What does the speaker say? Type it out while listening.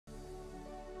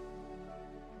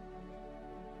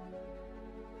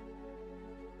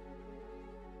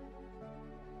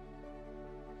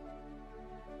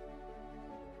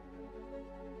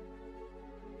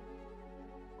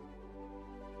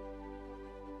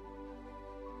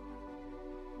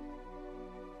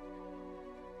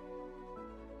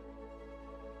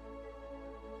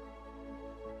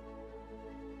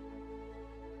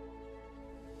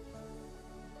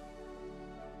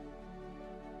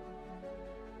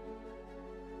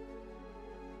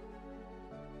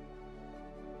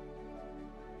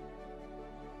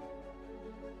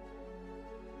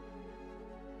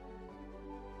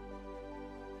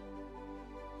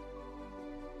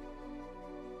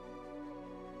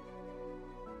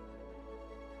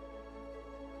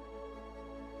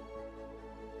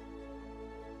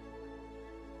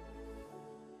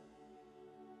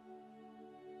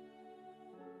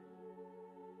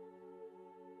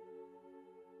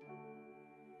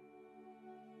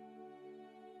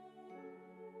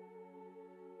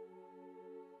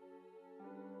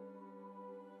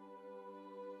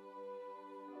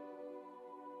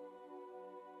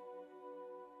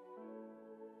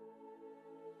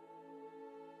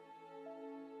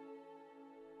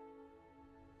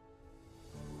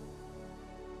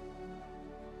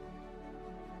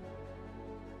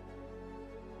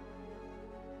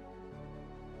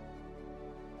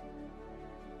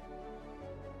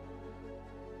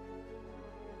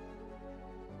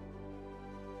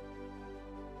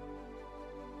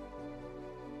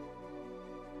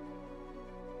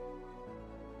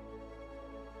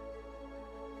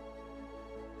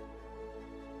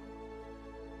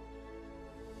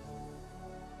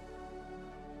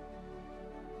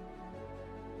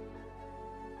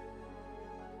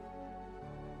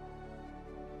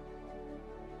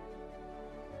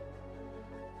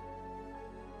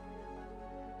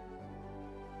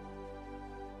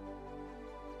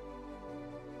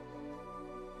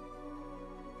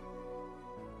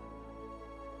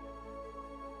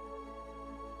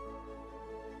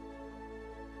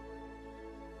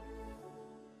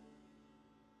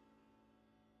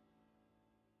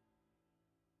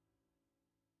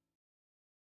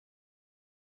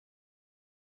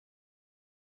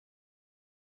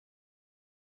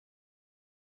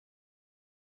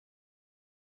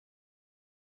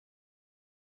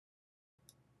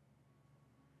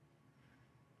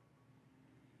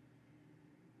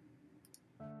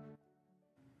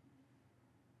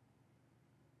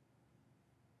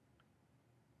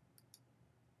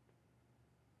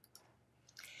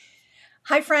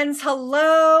Hi friends,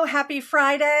 hello, happy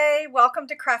Friday. Welcome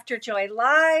to Craft Your Joy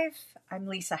Live. I'm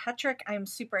Lisa Hetrick. I'm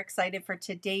super excited for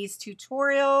today's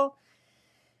tutorial.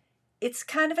 It's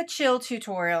kind of a chill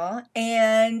tutorial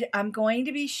and I'm going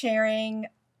to be sharing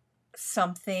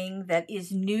something that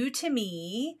is new to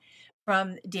me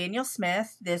from Daniel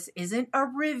Smith. This isn't a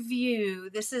review.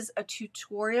 This is a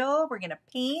tutorial. We're going to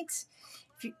paint.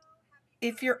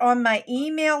 If you're on my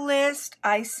email list,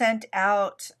 I sent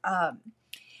out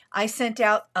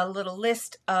a little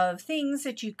list of things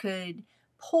that you could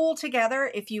pull together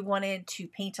if you wanted to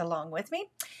paint along with me.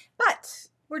 But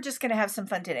we're just going to have some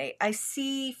fun today. I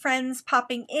see friends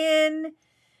popping in.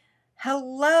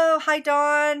 Hello. Hi,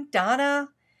 Dawn, Donna,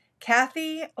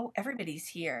 Kathy. Oh, everybody's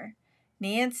here.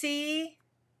 Nancy,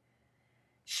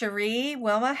 Cherie,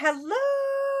 Wilma. Hello.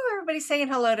 Everybody's saying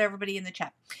hello to everybody in the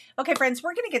chat. Okay, friends,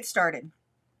 we're going to get started.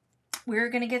 We're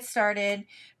going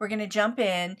to jump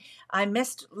in. I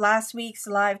missed last week's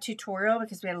live tutorial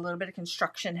because we had a little bit of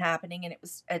construction happening and it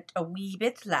was a wee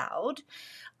bit loud.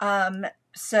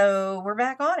 So we're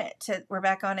back on it. We're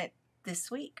back on it this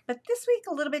week, but this week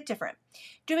a little bit different.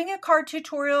 Doing a card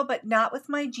tutorial, but not with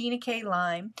my Gina K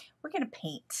line. We're going to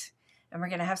paint and we're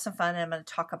going to have some fun. And I'm going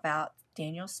to talk about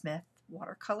Daniel Smith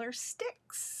watercolor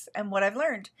sticks and what I've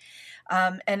learned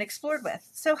and explored with.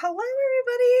 So hello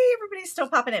everybody. Everybody's still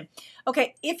popping in.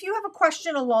 Okay, if you have a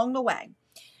question along the way,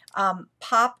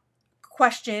 pop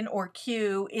question or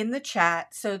Q in the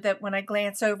chat so that when I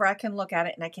glance over I can look at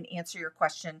it and I can answer your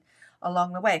question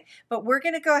along the way. But we're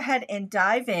going to go ahead and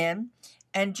dive in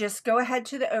and just go ahead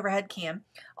to the overhead cam.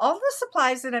 All the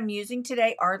supplies that I'm using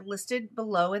today are listed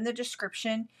below in the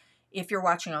description if you're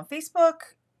watching on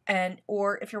Facebook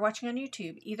or if you're watching on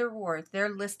YouTube, either or, they're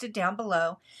listed down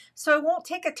below. So it won't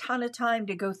take a ton of time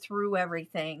to go through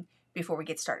everything before we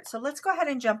get started. So let's go ahead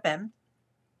and jump in.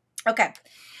 Okay.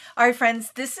 All right,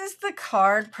 friends, this is the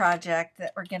card project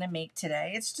that we're going to make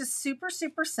today. It's just super,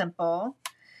 super simple.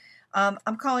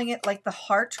 I'm calling it like the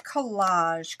heart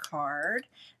collage card.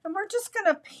 And we're just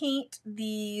going to paint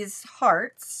these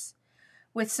hearts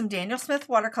with some Daniel Smith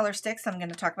watercolor sticks. I'm going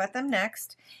to talk about them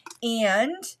next.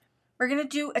 And we're going to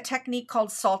do a technique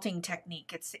called salting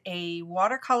technique. It's a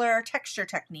watercolor texture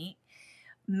technique.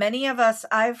 Many of us,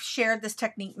 I've shared this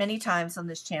technique many times on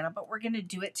this channel, but we're going to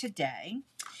do it today.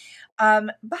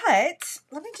 But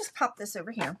let me just pop this over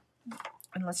here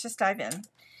and let's just dive in.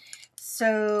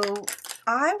 So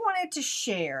I wanted to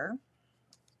share,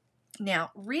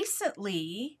 now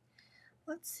recently,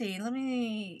 let's see,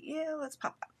 let's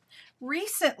pop that.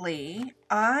 Recently,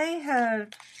 I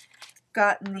have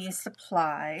gotten these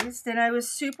supplies that I was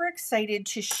super excited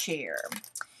to share.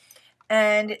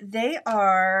 And they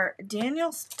are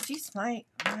Daniel's, geez, my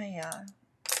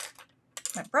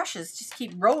brushes just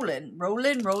keep rolling.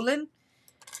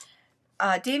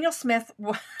 Daniel Smith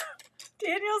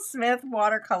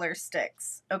watercolor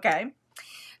sticks. Okay.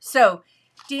 So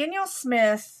Daniel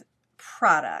Smith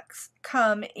products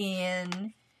come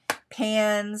in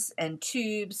pans and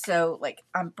tubes. So like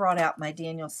I brought out my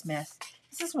Daniel Smith.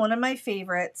 This is one of my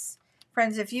favorites.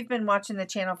 Friends, if you've been watching the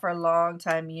channel for a long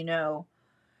time, you know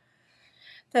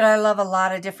that I love a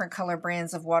lot of different color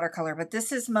brands of watercolor, but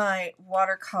this is my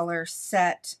watercolor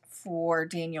set for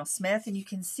Daniel Smith, and you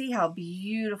can see how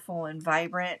beautiful and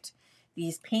vibrant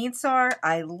these paints are.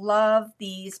 I love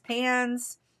these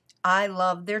pans. I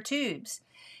love their tubes.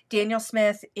 Daniel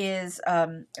Smith is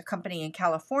a company in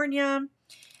California,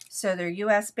 so they're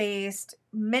US based.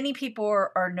 Many people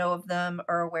know of them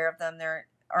or aware of them. They're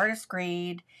artist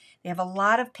grade. They have a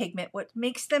lot of pigment. What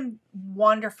makes them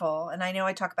wonderful, and I know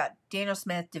I talk about Daniel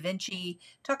Smith, Da Vinci,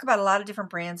 talk about a lot of different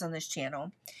brands on this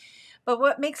channel, but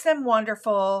what makes them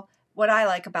wonderful, what I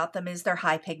like about them is their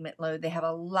high pigment load. They have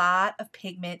a lot of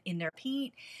pigment in their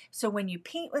paint, so when you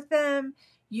paint with them,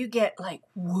 you get like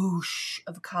whoosh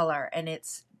of color, and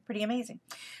it's pretty amazing.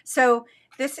 So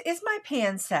this is my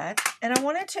pan set, and I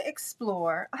wanted to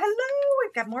explore. Hello,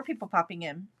 we've got more people popping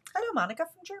in. Hello, Monica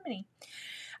from Germany.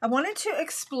 I wanted to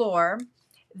explore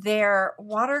their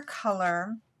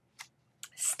watercolor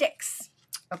sticks.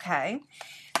 Okay,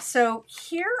 so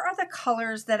here are the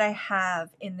colors that I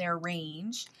have in their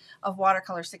range of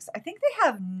watercolor sticks. I think they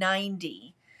have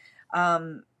 90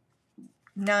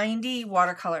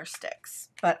 watercolor sticks,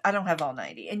 but I don't have all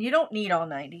 90, and you don't need all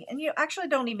 90, and you actually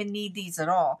don't even need these at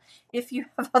all if you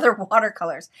have other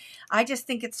watercolors. I just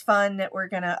think it's fun that we're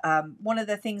gonna one of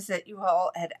the things that you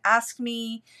all had asked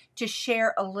me to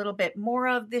share a little bit more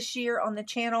of this year on the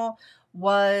channel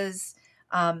was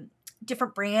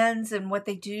different brands and what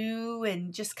they do,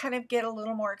 and just kind of get a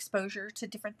little more exposure to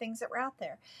different things that were out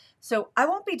there. So I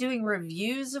won't be doing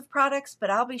reviews of products, but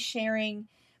I'll be sharing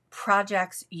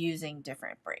projects using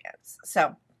different brands.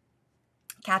 So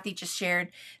Kathy just shared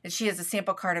that she has a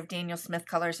sample card of Daniel Smith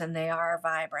colors, and they are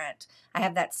vibrant. I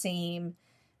have that same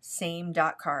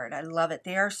dot card. I love it.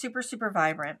 They are super, super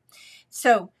vibrant.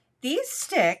 So these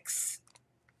sticks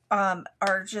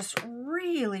are just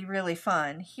really, really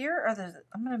fun. Here are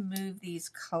I'm going to move these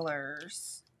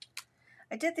colors.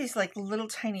 I did these like little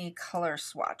tiny color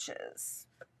swatches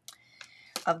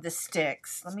of the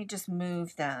sticks. Let me just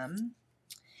move them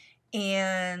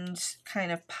and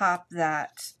kind of pop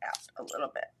that out a little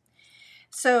bit.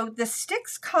 So the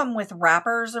sticks come with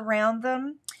wrappers around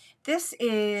them. This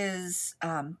is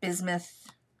bismuth.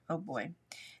 Oh boy.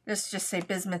 Let's just say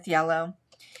bismuth yellow.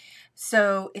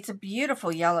 So it's a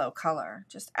beautiful yellow color,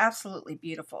 just absolutely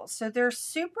beautiful. So they're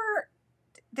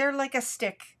like a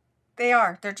stick.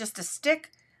 They're just a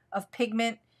stick of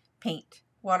pigment paint,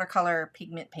 watercolor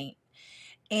pigment paint.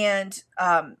 And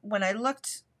when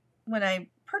I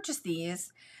purchased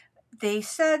these, they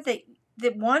said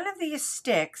that one of these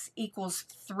sticks equals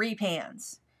 3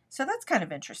 pans. So that's kind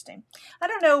of interesting. I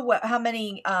don't know how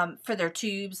many for their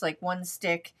tubes, like one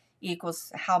stick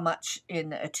equals how much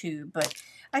in a tube, but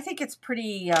I think it's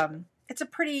a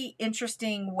pretty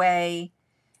interesting way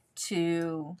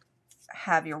to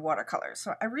have your watercolors.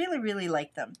 So I really, really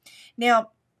like them.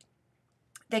 Now,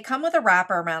 they come with a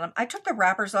wrapper around them. I took the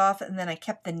wrappers off and then I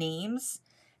kept the names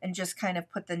and just kind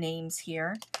of put the names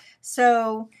here.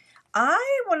 So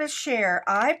I want to share,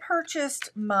 I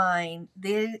purchased mine,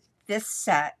 this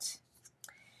set.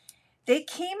 They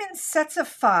came in sets of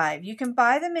 5. You can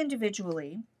buy them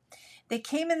individually. They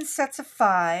came in sets of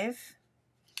 5.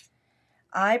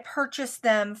 I purchased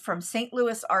them from St.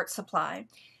 Louis Art Supply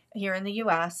here in the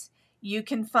U.S. You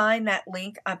can find that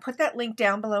link. I put that link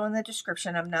down below in the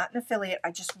description. I'm not an affiliate.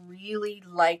 I just really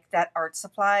like that art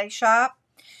supply shop.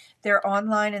 They're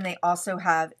online and they also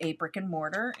have a brick and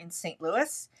mortar in St.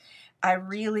 Louis. I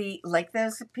really like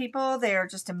those people. They are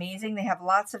just amazing. They have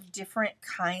lots of different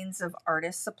kinds of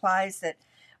artist supplies that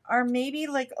are maybe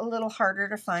like a little harder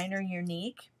to find or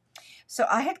unique. So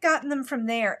I had gotten them from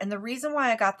there, and the reason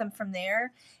why I got them from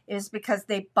there is because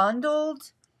they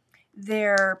bundled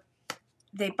their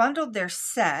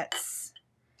sets,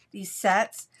 these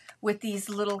sets with these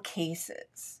little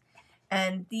cases.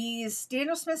 And these,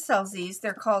 Daniel Smith sells these.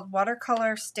 They're called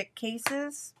watercolor stick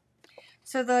cases.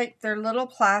 So they're little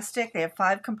plastic. They have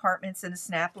 5 compartments and a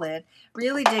snap lid.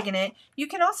 Really digging it. You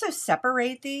can also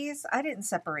separate these. I didn't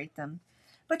separate them,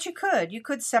 but you could. You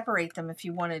could separate them if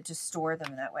you wanted to store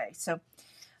them that way. So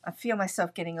I feel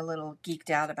myself getting a little geeked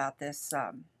out about this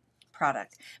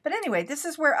product. But anyway, this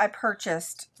is where I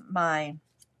purchased my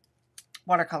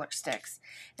watercolor sticks.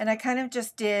 And I kind of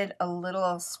just did a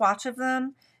little swatch of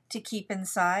them to keep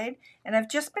inside. And I've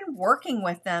just been working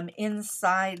with them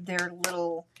inside their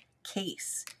little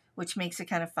case, which makes it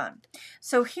kind of fun.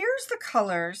 So here's the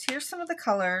colors. Here's some of the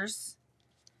colors.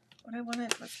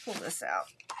 Let's pull this out.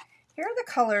 Here are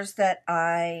the colors that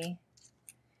I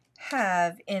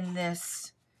have in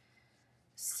this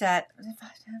set.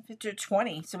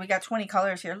 20. So we got 20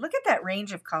 colors here. Look at that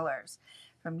range of colors,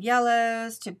 from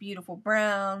yellows to beautiful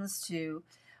browns to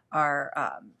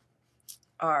our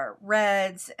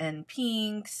reds and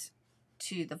pinks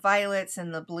to the violets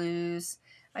and the blues.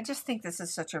 I just think this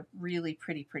is such a really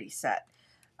pretty set.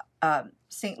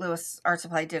 St. Louis Art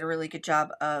Supply did a really good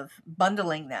job of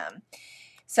bundling them.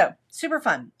 So super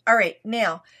fun. All right,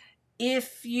 now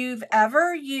if you've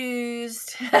ever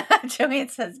used, Joanne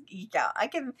says geek out.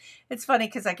 It's funny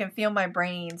because I can feel my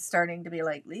brain starting to be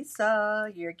like,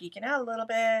 Lisa, you're geeking out a little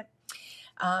bit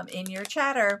in your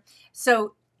chatter.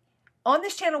 So on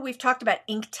this channel, we've talked about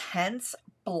Inktense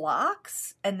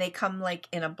blocks, and they come like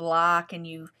in a block,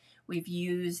 and we've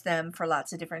used them for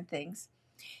lots of different things.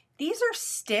 These are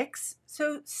sticks,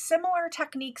 so similar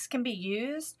techniques can be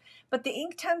used, but the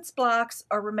Inktense blocks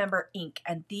are, remember, ink,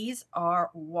 and these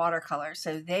are watercolor,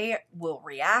 so they will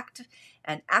react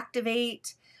and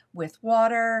activate with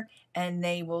water, and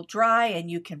they will dry, and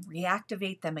you can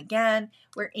reactivate them again,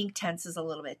 where Inktense is a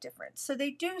little bit different. So they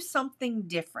do something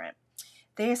different.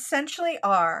 They essentially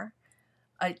are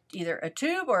either a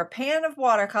tube or a pan of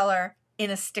watercolor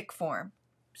in a stick form.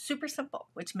 Super simple,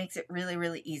 which makes it really,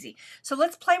 really easy. So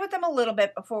let's play with them a little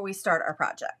bit before we start our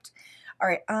project. All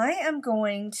right, I am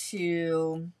going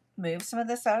to move some of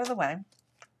this out of the way.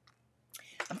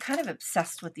 I'm kind of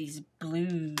obsessed with these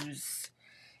blues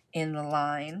in the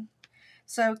line.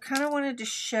 So I kind of wanted to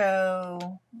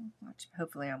show,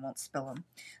 hopefully I won't spill them.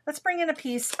 Let's bring in a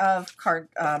piece of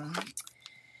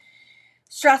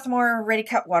Strathmore Ready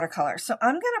Cut watercolor. So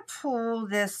I'm going to pull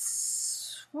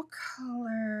this, what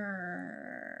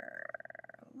color?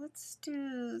 let's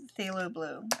do phthalo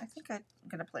blue. I think I'm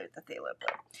going to play with the phthalo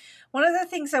blue. One of the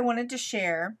things I wanted to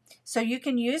share, so you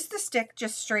can use the stick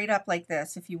just straight up like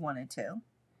this if you wanted to.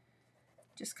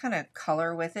 Just kind of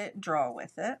color with it, draw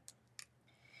with it.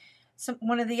 So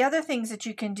one of the other things that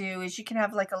you can do is you can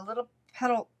have like a little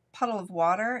puddle of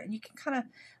water, and you can kind of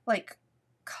like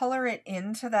color it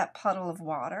into that puddle of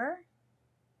water.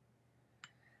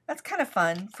 That's kind of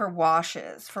fun for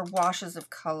washes of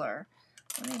color.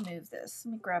 Let me move this.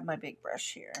 Let me grab my big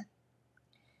brush here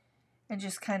and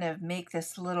just kind of make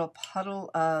this little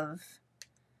puddle of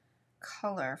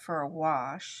color for a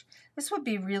wash. This would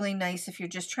be really nice if you're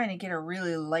just trying to get a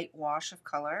really light wash of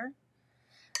color.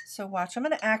 So watch, I'm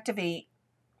going to activate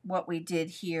what we did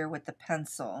here with the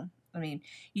pencil. I mean,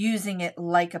 using it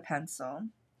like a pencil.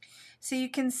 So you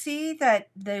can see that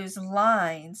those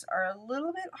lines are a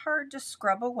little bit hard to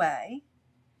scrub away.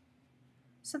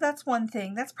 So that's one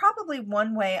thing. That's probably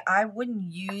one way. I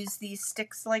wouldn't use these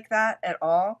sticks like that at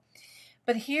all.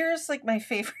 But here's like my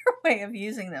favorite way of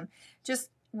using them. Just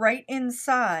right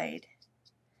inside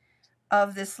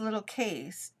of this little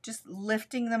case, just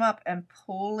lifting them up and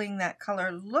pulling that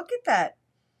color. Look at that.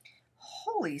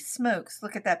 Holy smokes,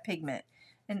 look at that pigment.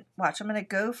 And watch, I'm going to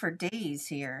go for days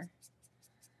here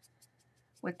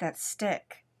with that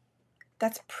stick.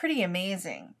 That's pretty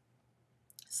amazing.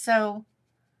 So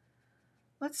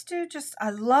let's do just, I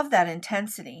love that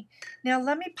intensity. Now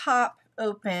let me pop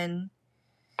open.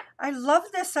 I love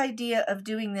this idea of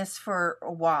doing this for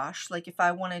a wash, like if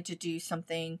I wanted to do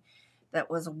something that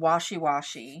was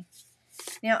washy-washy.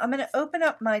 Now I'm going to open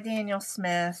up my Daniel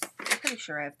Smith. I'm pretty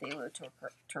sure I have phthalo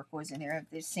turquoise in here. I have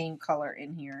the same color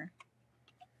in here.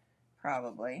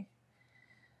 Probably.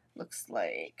 Looks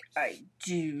like I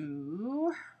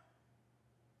do.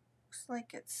 Looks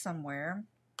like it's somewhere.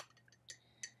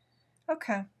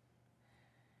 Okay.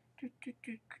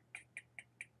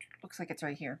 Looks like it's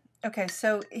right here. Okay,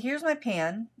 so here's my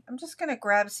pan. I'm just going to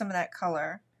grab some of that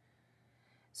color.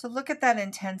 So look at that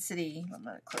intensity. I'm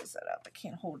going to close that up. I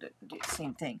can't hold it and do the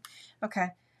same thing. Okay,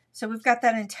 so we've got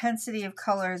that intensity of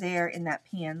color there in that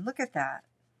pan. Look at that.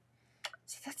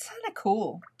 So that's kind of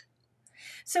cool.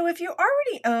 So if you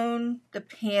already own the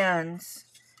pans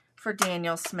for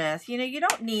Daniel Smith, you know, you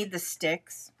don't need the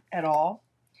sticks at all.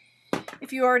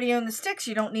 If you already own the sticks,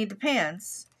 you don't need the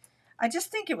pans. I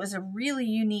just think it was a really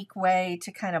unique way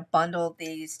to kind of bundle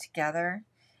these together.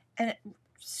 And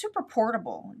super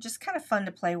portable, just kind of fun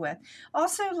to play with.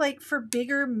 Also, like for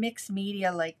bigger mixed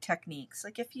media like techniques.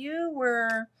 Like if you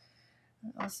were,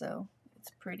 also,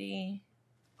 it's pretty,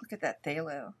 look at that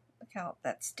phthalo. Look how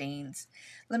that stains.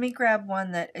 Let me grab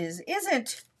one that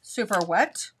isn't super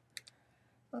wet.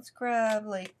 Let's grab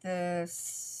like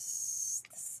this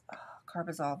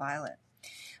Carbazole Violet.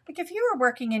 Like if you were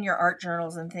working in your art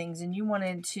journals and things and you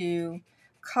wanted to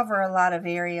cover a lot of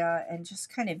area and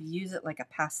just kind of use it like a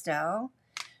pastel,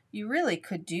 you really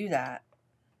could do that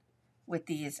with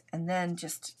these and then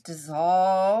just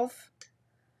dissolve.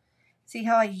 See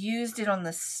how I used it on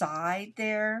the side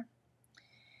there?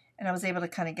 And I was able to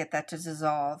kind of get that to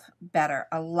dissolve better,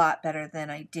 a lot better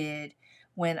than I did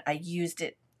when I used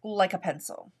it like a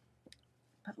pencil.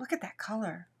 But look at that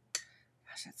color.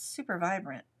 Gosh, that's super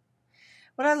vibrant.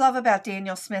 What I love about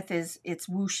Daniel Smith is it's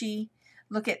whooshy.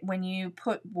 Look at when you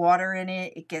put water in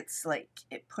it, it gets like,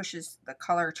 it pushes the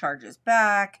color charges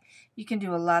back. You can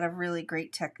do a lot of really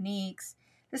great techniques.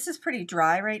 This is pretty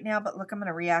dry right now, but look, I'm going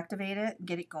to reactivate it and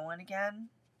get it going again.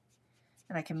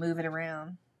 And I can move it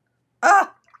around.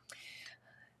 Ah!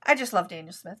 I just love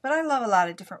Daniel Smith, but I love a lot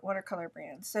of different watercolor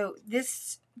brands. So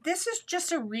this is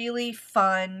just a really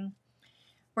fun,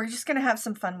 we're just going to have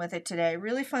some fun with it today.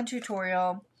 Really fun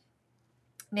tutorial.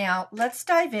 Now let's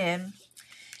dive in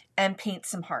and paint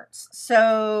some hearts.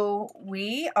 So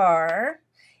we are,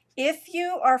 if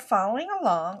you are following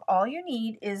along, all you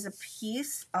need is a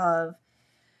piece of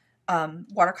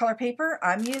watercolor paper.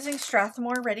 I'm using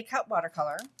Strathmore Ready Cut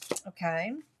watercolor,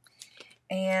 okay?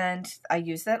 And I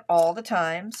use that all the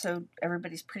time, so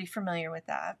everybody's pretty familiar with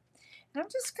that. And I'm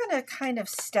just going to kind of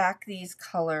stack these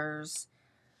colors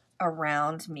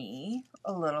around me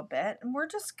a little bit, and we're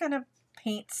just going to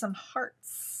paint some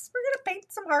hearts. We're going to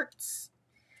paint some hearts.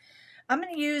 I'm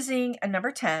using a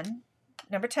number 10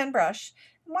 brush.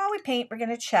 And while we paint, we're going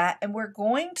to chat, and we're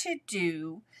going to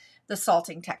do the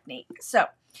salting technique. So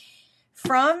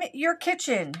from your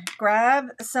kitchen, grab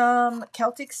some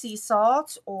Celtic sea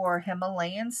salt or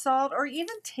Himalayan salt, or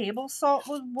even table salt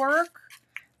would work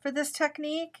for this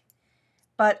technique.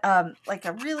 But like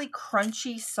a really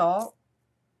crunchy salt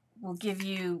will give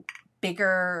you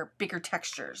bigger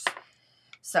textures.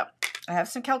 So I have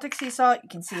some Celtic sea salt. You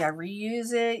can see I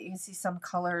reuse it. You can see some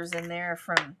colors in there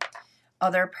from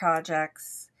other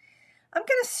projects. I'm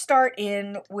going to start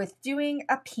in with doing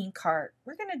a pink heart.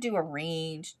 We're going to do a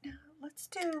range. No, let's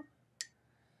start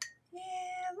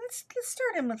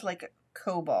in with like a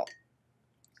cobalt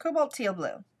teal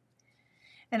blue.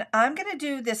 And I'm going to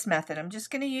do this method. I'm just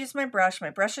going to use my brush. My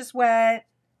brush is wet.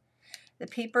 The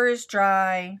paper is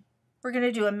dry. We're going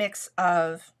to do a mix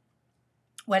of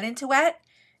wet into wet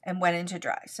and wet into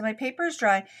dry. So my paper is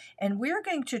dry, and we're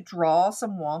going to draw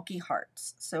some wonky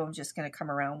hearts. So I'm just going to come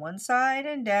around one side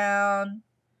and down,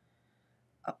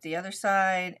 up the other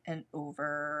side and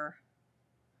over.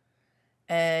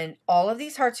 And all of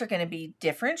these hearts are going to be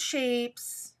different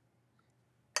shapes.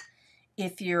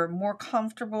 If you're more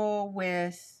comfortable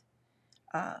with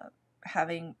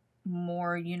having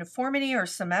more uniformity or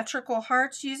symmetrical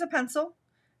hearts, use a pencil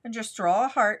and just draw a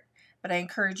heart. But I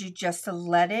encourage you just to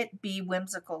let it be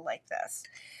whimsical like this.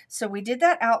 So we did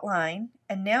that outline,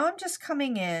 and now I'm just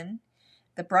coming in.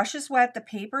 The brush is wet, the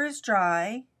paper is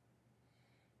dry,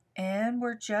 and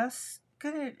we're just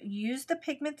going to use the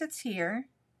pigment that's here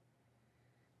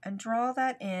and draw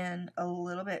that in a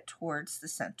little bit towards the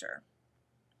center.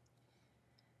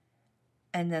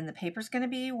 And then the paper's going to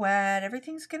be wet.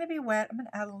 Everything's going to be wet. I'm going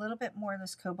to add a little bit more of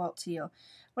this cobalt teal.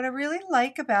 What I really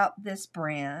like about this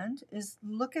brand is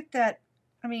look at that.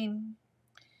 I mean,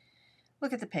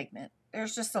 look at the pigment.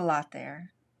 There's just a lot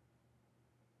there.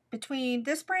 Between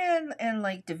this brand and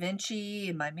like Da Vinci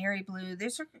and my Mary Blue,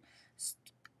 these are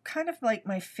kind of like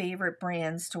my favorite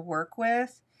brands to work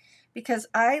with because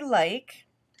I like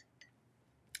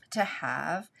to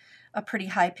have a pretty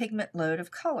high pigment load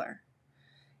of color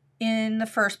in the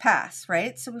first pass,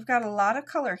 right? So we've got a lot of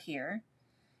color here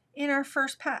in our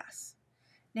first pass.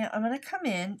 Now I'm going to come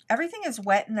in. Everything is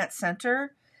wet in that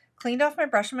center. Cleaned off my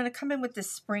brush. I'm going to come in with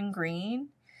this spring green.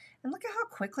 And look at how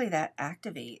quickly that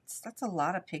activates. That's a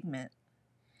lot of pigment.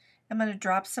 I'm going to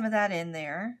drop some of that in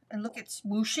there. And look, it's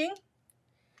whooshing.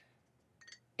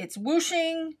 It's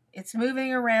whooshing. It's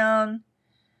moving around.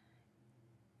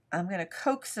 I'm going to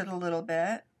coax it a little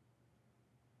bit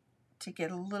to get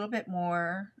a little bit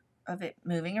more of it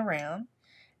moving around,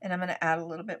 and I'm going to add a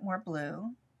little bit more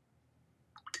blue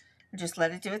and just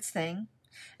let it do its thing.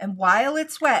 And while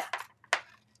it's wet,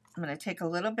 I'm going to take a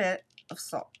little bit of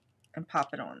salt and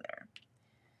pop it on there.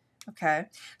 Okay,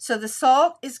 so the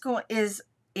salt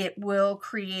it will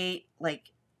create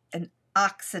like an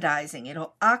oxidizing.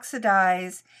 It'll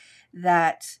oxidize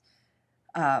that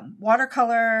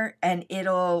watercolor, and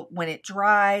when it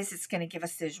dries, it's going to give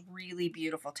us these really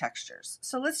beautiful textures.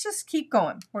 So let's just keep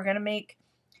going. We're going to make,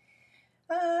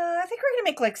 I think we're going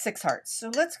to make like 6 hearts. So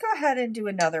let's go ahead and do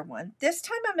another one. This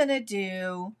time I'm going to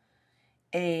do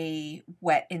a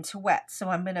wet into wet. So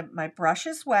my brush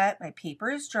is wet, my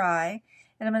paper is dry,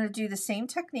 and I'm going to do the same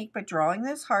technique by drawing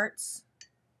those hearts.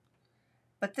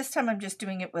 But this time I'm just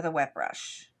doing it with a wet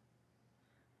brush.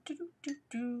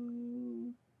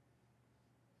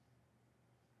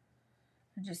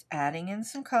 And just adding in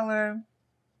some color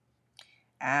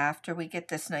after we get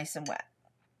this nice and wet.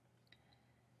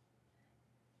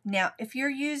 Now, if you're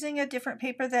using a different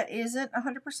paper that isn't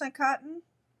 100% cotton,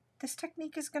 this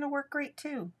technique is going to work great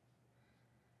too.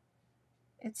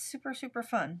 It's super, super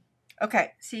fun.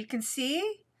 Okay, so you can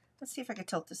see, let's see if I can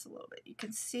tilt this a little bit. You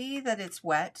can see that it's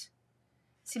wet.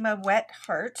 See my wet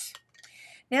heart.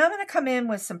 Now I'm going to come in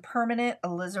with some permanent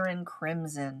alizarin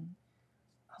crimson.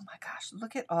 Oh my gosh,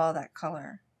 look at all that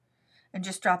color. And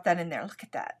just drop that in there. Look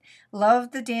at that.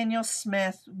 Love the Daniel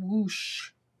Smith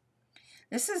whoosh.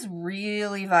 This is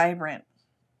really vibrant.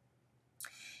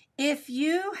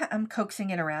 I'm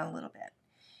coaxing it around a little bit.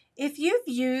 If you've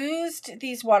used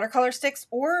these watercolor sticks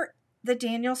or the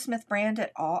Daniel Smith brand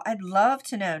at all, I'd love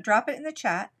to know. Drop it in the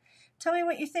chat. Tell me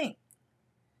what you think.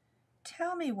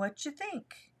 Tell me what you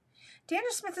think.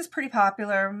 Daniel Smith is pretty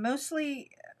popular. Mostly,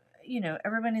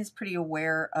 everyone is pretty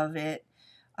aware of it.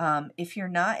 If you're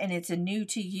not, and it's a new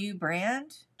to you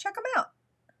brand, check them out.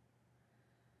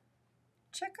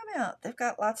 Check them out. They've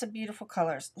got lots of beautiful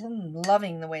colors. I'm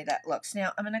loving the way that looks.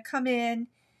 Now I'm going to come in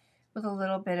with a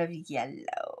little bit of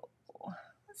yellow.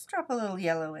 Let's drop a little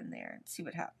yellow in there and see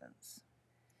what happens.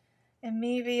 And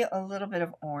maybe a little bit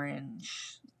of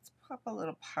orange. Let's pop a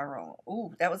little pearl.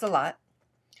 Ooh, that was a lot.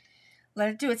 Let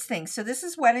it do its thing. So this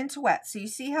is wet into wet. So you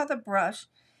see how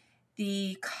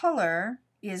the color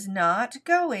is not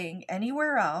going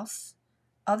anywhere else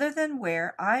other than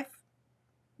where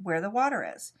the water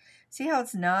is. See how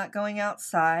it's not going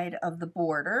outside of the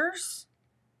borders?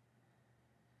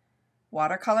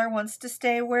 Watercolor wants to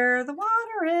stay where the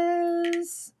water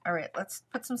is. All right, let's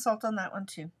put some salt on that one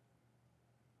too.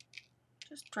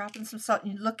 Just dropping some salt.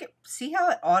 And you look at, see how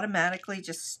it automatically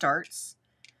just starts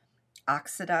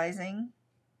oxidizing?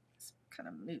 Let's kind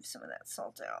of move some of that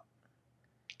salt out.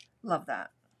 Love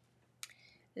that.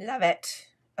 Love it.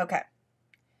 Okay.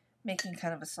 Making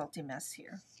kind of a salty mess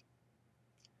here.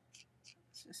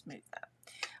 Let's just move that.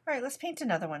 All right, let's paint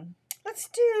another one. Let's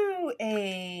do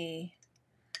a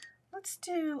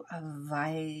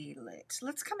violet.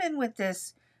 Let's come in with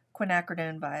this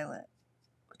quinacridone violet,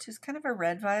 which is kind of a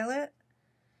red violet.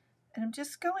 And I'm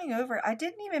just going over, I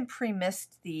didn't even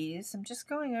pre-mist these. I'm just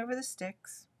going over the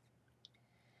sticks.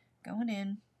 Going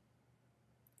in.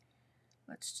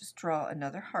 Let's just draw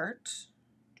another heart.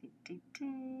 It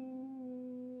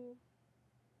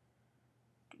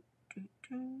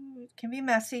can be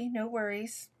messy, no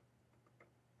worries.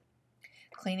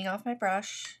 Cleaning off my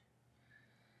brush.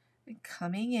 And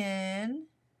coming in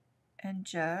and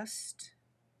just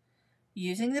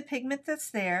using the pigment that's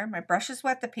there. My brush is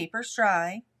wet, the paper's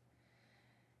dry.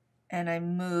 And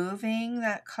I'm moving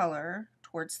that color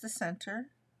towards the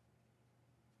center.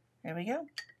 There we go.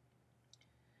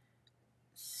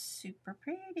 Super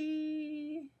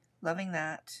pretty. Loving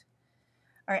that.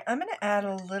 All right, I'm going to add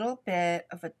a little bit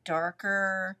of a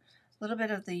darker, little bit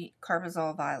of the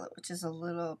Carbazole Violet, which is a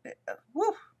little bit of,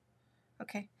 woo!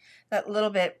 Okay, that little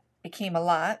bit became a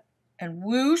lot and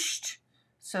whooshed.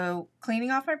 So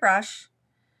cleaning off my brush,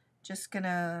 just going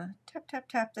to tap, tap,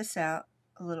 tap this out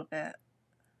a little bit.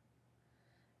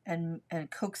 And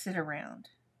coax it around.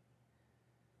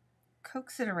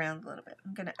 Coax it around a little bit.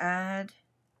 I'm going to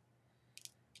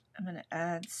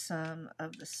add some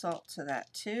of the salt to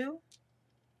that too.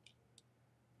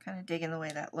 Kind of digging the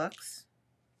way that looks.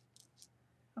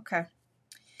 Okay.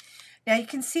 Now you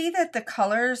can see that the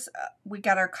colors, we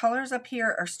got our colors up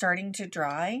here are starting to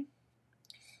dry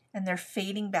and they're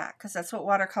fading back because that's what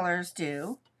watercolors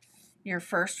do. Your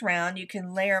first round, you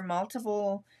can layer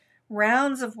multiple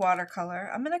rounds of watercolor.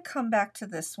 I'm going to come back to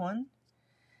this one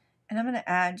and I'm going to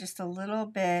add just a little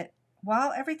bit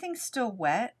while everything's still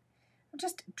wet. I'm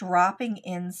just dropping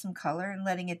in some color and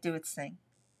letting it do its thing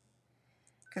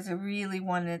because I really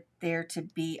wanted there to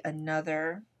be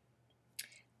another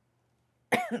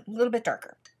a little bit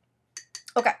darker.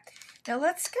 Okay, now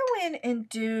let's go in and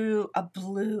do a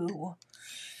blue.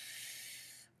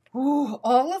 Ooh,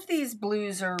 all of these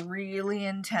blues are really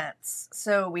intense.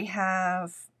 So we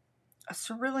have a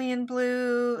cerulean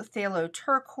blue, a phthalo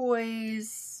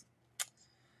turquoise.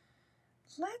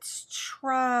 Let's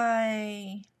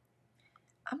try,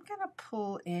 I'm going to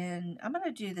pull in, I'm going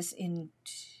to do this in,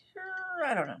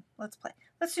 I don't know, let's play.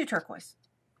 Let's do turquoise.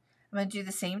 I'm going to do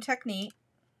the same technique.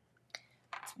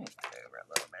 Let's move that over a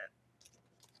little bit.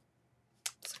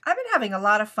 So I've been having a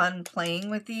lot of fun playing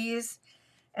with these,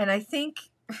 and I think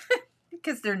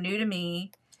because they're new to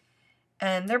me,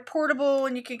 and they're portable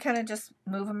and you can kind of just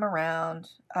move them around.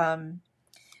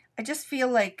 I just feel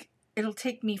like it'll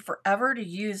take me forever to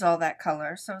use all that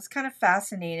color. So I was kind of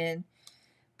fascinated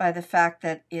by the fact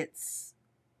that it's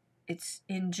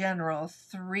in general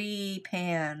 3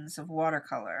 pans of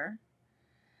watercolor.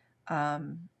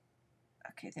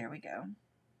 Okay, there we go.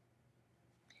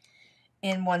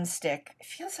 In one stick. It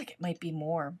feels like it might be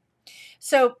more.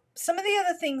 So some of the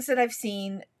other things that I've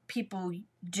seen people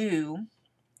do,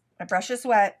 my brush is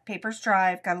wet, paper's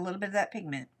dry, I've got a little bit of that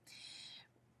pigment,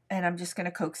 and I'm just going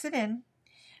to coax it in.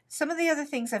 Some of the other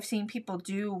things I've seen people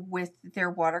do with their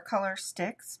watercolor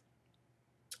sticks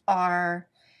are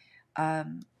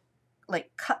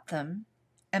like cut them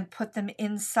and put them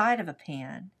inside of a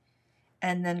pan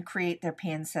and then create their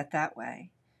pan set that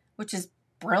way, which is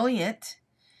brilliant.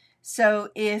 So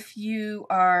if you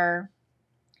are,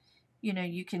 you know,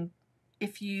 you can,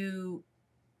 if you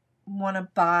want to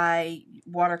buy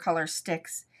watercolor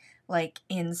sticks like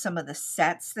in some of the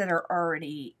sets that are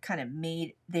already kind of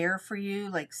made there for you,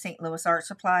 like St. Louis Art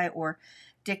Supply or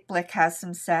BLICK has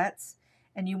some sets,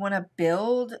 and you want to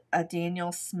build a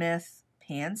Daniel Smith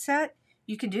pan set,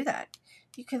 you can do that.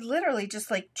 You can literally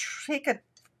just like take a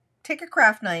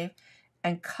craft knife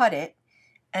and cut it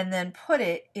and then put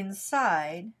it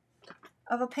inside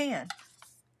of a pan.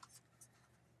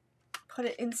 Put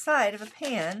it inside of a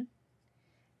pan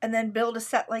and then build a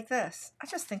set like this. I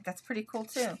just think that's pretty cool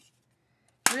too.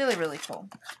 Really, really cool.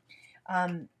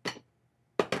 Oh,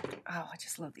 I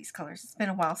just love these colors. It's been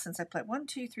a while since I played. 1,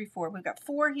 2, 3, 4. We've got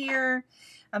 4 here.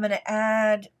 I'm going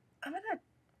to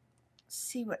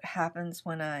see what happens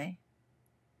when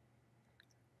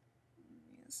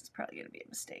this is probably going to be a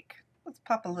mistake. Let's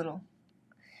pop a little,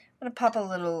 I'm going to pop a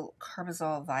little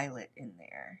Carbazole Violet in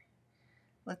there.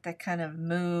 Let that kind of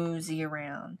mosey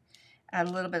around. Add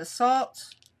a little bit of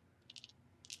salt.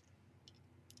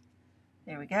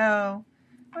 There we go.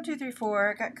 1, 2, 3, 4.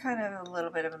 I got kind of a little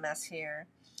bit of a mess here.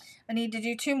 I need to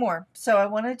do 2 more. So I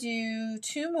want to do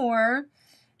 2 more,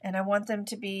 and I want them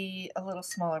to be a little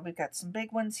smaller. We've got some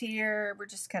big ones here. We're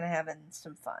just kind of having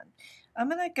some fun. I'm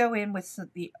going to go in with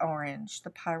the orange, the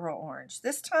Pyro Orange.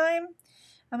 This time,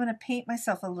 I'm going to paint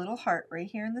myself a little heart right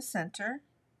here in the center.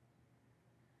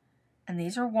 And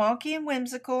these are wonky and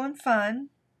whimsical and fun.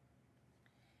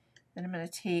 Then I'm going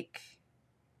to take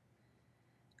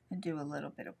and do a little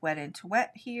bit of wet into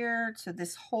wet here. So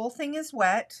this whole thing is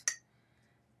wet.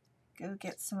 Go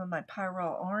get some of my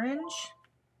Pyro Orange.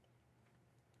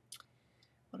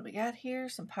 What do we got here?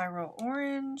 Some Pyro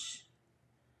Orange.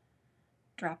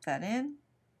 Drop that in.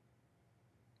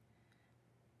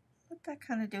 Let that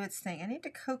kind of do its thing. I need to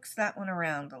coax that one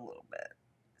around a little bit.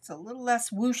 It's a little less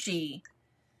whooshy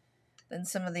than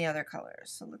some of the other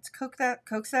colors. So let's coax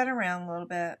that around a little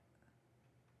bit.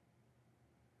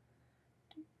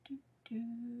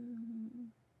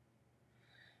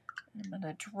 I'm going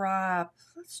to drop,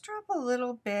 let's drop a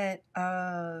little bit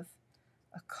of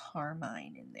a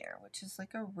carmine in there, which is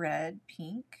like a red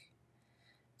pink.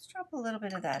 Let's drop a little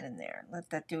bit of that in there. Let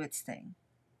that do its thing.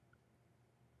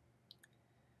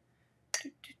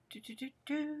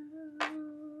 All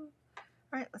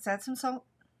right, let's add some salt.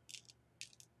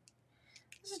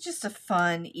 This is just a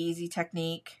fun, easy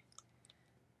technique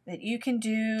that you can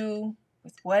do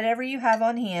with whatever you have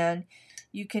on hand.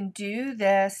 You can do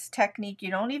this technique. You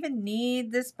don't even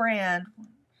need this brand.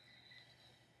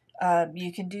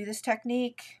 You can do this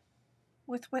technique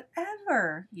with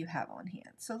whatever you have on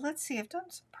hand. So let's see, I've done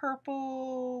some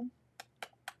purple.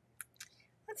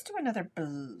 Let's do another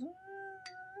blue.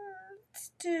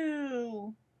 Let's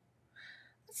do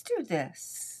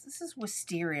this. This is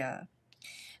Wisteria.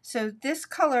 So this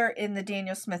color in the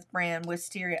Daniel Smith brand,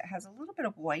 Wisteria, has a little bit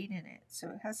of white in it. So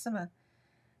it has some,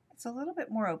 it's a little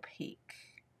bit more opaque.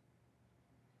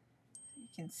 You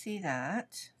can see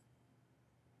that.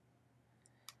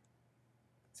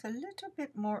 It's a little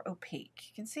bit more opaque.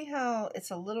 You can see how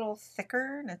it's a little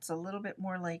thicker and it's a little bit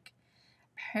more like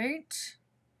paint.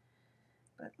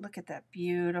 But look at that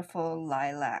beautiful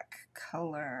lilac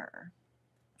color.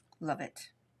 Love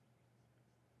it.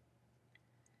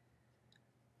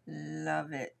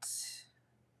 Love it.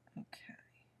 Okay.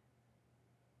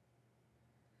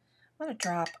 I'm going to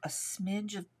drop a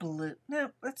smidge of blue.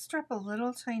 No, let's drop a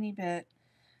little tiny bit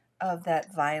of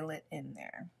that violet in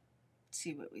there.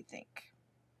 See what we think.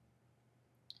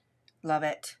 Love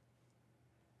it.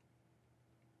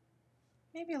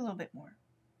 Maybe a little bit more.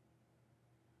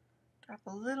 Drop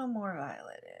a little more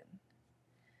violet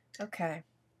in. Okay.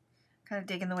 Kind of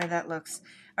digging the way that looks.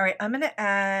 All right, I'm going to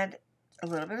add a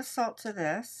little bit of salt to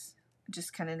this.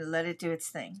 Just kind of let it do its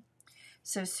thing.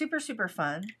 So super, super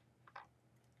fun.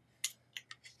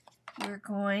 We're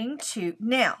going to,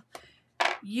 now,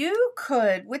 you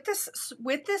could, with this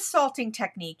salting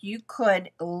technique, you could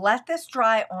let this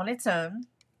dry on its own,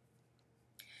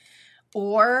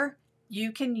 or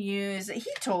you can use a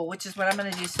heat tool, which is what I'm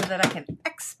going to do so that I can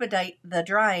expedite the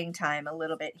drying time a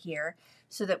little bit here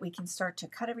so that we can start to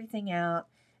cut everything out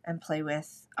and play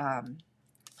with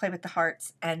the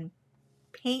hearts and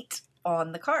paint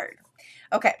on the card.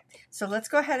 Okay, so let's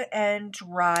go ahead and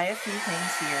dry a few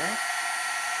things here.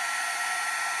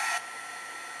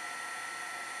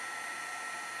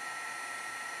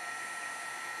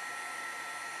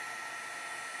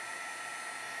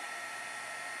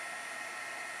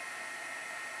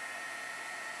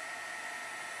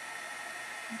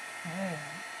 Okay.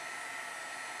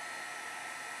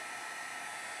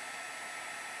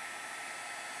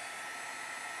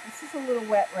 This is a little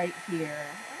wet right here.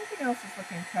 Everything else is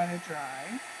looking kind of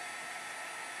dry.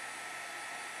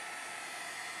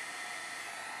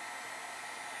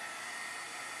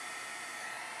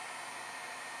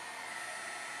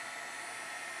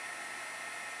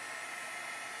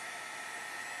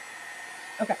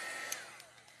 Okay,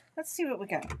 let's see what we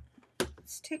got.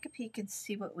 Let's take a peek and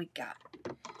see what we got.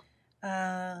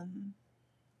 All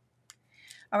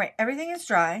right, everything is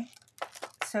dry.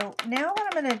 So now what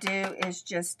I'm going to do is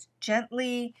just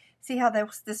gently, see how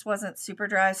this wasn't super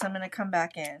dry, so I'm going to come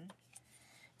back in.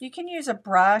 You can use a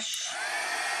brush.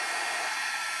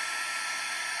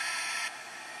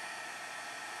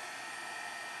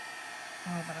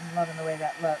 Oh, but I'm loving the way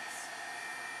that looks.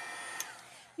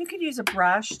 You could use a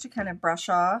brush to kind of brush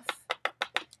off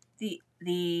the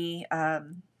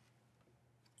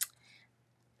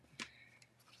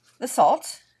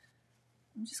salt.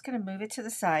 I'm just going to move it to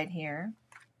the side here.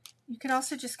 You can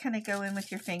also just kind of go in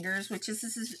with your fingers, which is,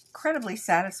 this is incredibly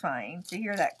satisfying to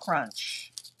hear that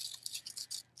crunch.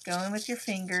 Go in with your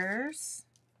fingers.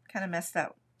 Kind of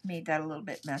made that a little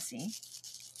bit messy.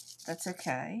 That's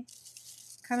okay.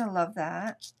 Kind of love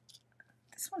that.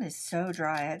 This one is so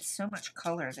dry. I had so much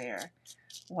color there.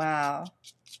 Wow.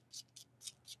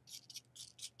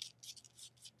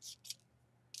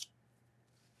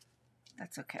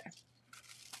 That's okay.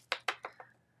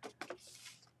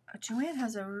 Joanne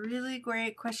has a really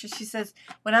great question. She says,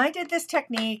 when I did this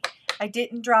technique, I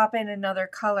didn't drop in another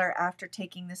color after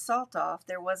taking the salt off.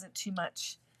 There wasn't too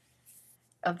much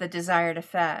of the desired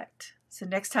effect. So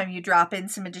next time you drop in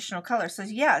some additional color. So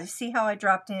yeah, you see how I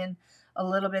dropped in a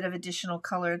little bit of additional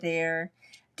color there.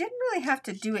 Didn't really have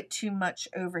to do it too much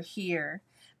over here.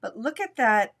 But look at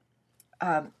that,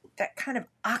 that kind of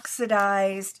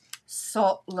oxidized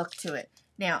salt look to it.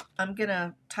 Now, I'm going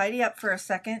to tidy up for a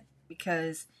second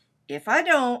because if I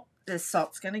don't, this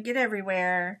salt's going to get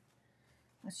everywhere.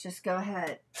 Let's just go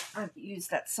ahead. I've used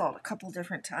that salt a couple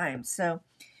different times. So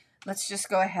let's just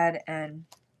go ahead and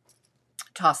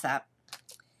toss that.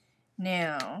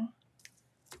 Now,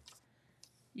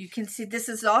 you can see this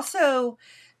is also,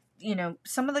 you know,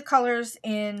 some of the colors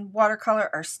in watercolor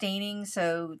are staining,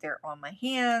 so they're on my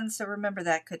hands. So remember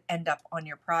that could end up on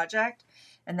your project,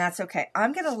 and that's okay.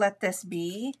 I'm going to let this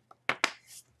be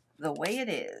the way it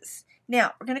is.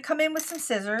 Now, we're going to come in with some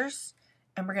scissors,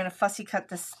 and we're going to fussy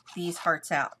cut these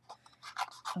hearts out.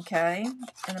 Okay,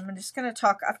 and I'm just going to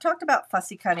talk, I've talked about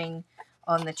fussy cutting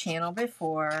on the channel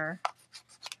before.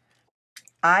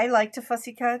 I like to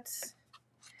fussy cut.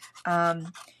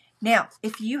 Now,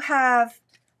 if you have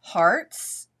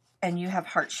hearts and you have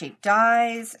heart-shaped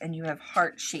dies and you have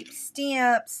heart-shaped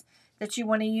stamps that you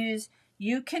want to use,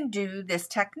 you can do this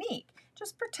technique.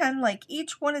 Just pretend like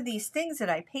each one of these things that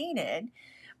I painted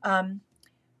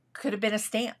could have been a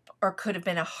stamp or could have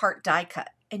been a heart die cut.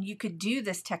 And you could do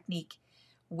this technique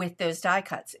with those die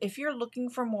cuts if you're looking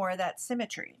for more of that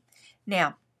symmetry.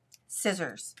 Now,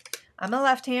 scissors. I'm a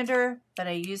left-hander, but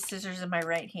I use scissors in my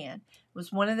right hand. It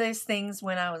was one of those things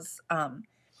when I was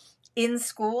in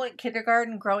school at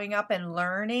kindergarten, growing up and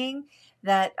learning,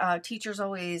 that teachers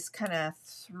always kind of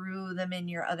threw them in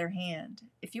your other hand.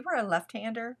 If you were a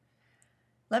left-hander,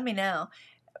 let me know.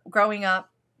 Growing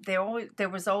up, there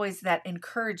was always that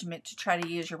encouragement to try to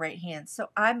use your right hand. So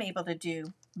I'm able to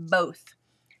do both.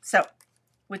 So,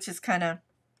 which is kind of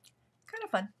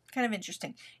fun. Kind of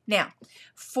interesting. Now,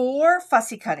 for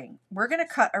fussy cutting, we're going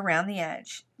to cut around the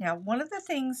edge. Now, one of the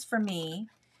things for me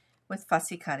with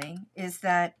fussy cutting is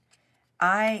that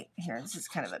here, this is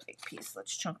kind of a big piece.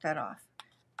 Let's chunk that off.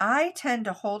 I tend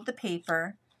to hold the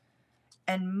paper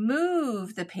and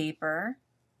move the paper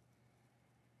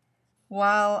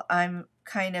while I'm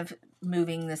kind of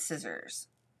moving the scissors.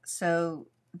 So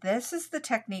this is the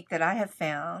technique that I have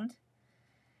found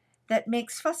that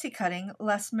makes fussy cutting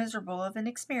less miserable of an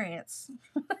experience.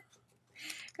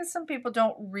 Because some people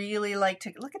don't really like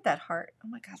to, look at that heart. Oh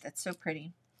my God, that's so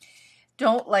pretty.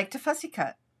 Don't like to fussy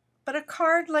cut. But a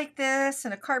card like this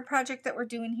and a card project that we're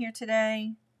doing here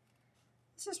today,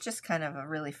 this is just kind of a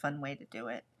really fun way to do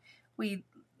it. We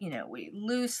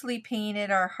loosely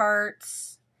painted our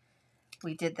hearts.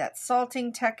 We did that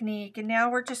salting technique, and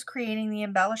now we're just creating the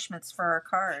embellishments for our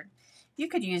card. You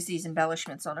could use these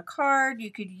embellishments on a card.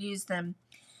 You could use them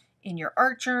in your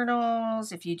art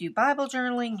journals. If you do Bible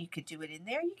journaling, you could do it in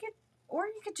there. Or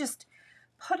you could just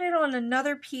put it on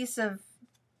another piece of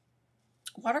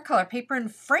watercolor paper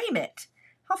and frame it.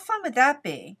 How fun would that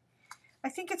be? I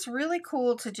think it's really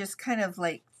cool to just kind of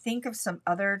like think of some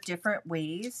other different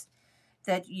ways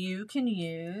that you can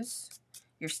use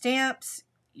your stamps,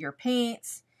 your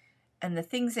paints, and the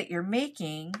things that you're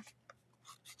making,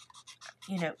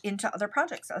 into other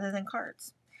projects other than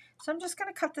cards. So I'm just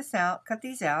going to cut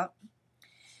these out.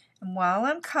 And while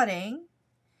I'm cutting,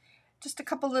 just a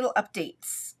couple little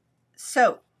updates.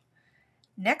 So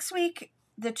next week,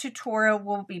 the tutorial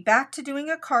will be back to doing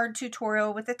a card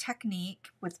tutorial with a technique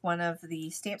with one of the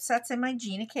stamp sets in my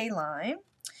Gina K line.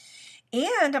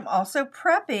 And I'm also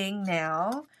prepping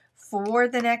now for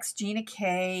the next Gina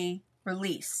K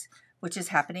release, which is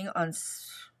happening on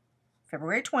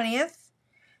February 20th.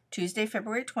 Tuesday,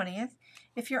 February 20th.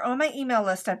 If you're on my email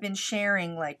list, I've been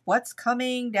sharing like what's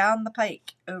coming down the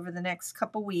pike over the next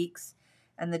couple weeks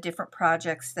and the different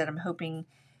projects that I'm hoping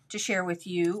to share with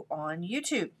you on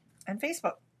YouTube and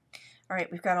Facebook. All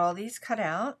right, we've got all these cut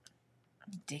out.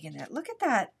 I'm digging it. Look at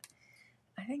that.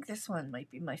 I think this one might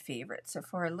be my favorite so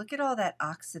far. Look at all that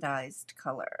oxidized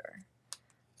color.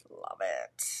 Love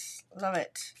it. Love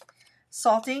it.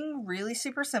 Salting, really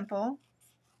super simple.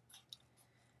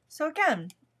 So again,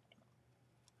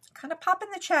 kind of pop in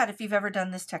the chat if you've ever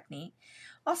done this technique.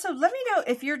 Also, let me know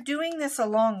if you're doing this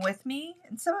along with me,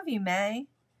 and some of you may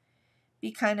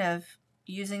be kind of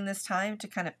using this time to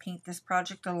kind of paint this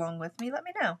project along with me. Let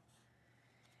me know.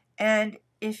 And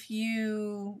if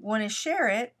you want to share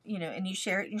it, you know, and you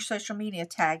share it in your social media,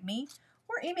 tag me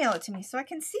or email it to me so I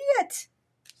can see it.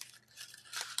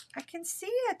 I can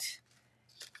see it.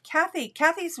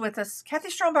 Kathy's with us. Kathy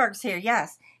Stromberg's here.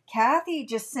 Yes. Kathy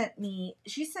just sent me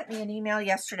an email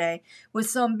yesterday with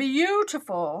some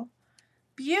beautiful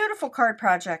card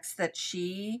projects that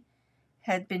she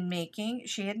had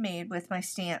made with my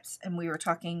stamps. And we were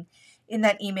talking in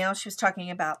that email. She was talking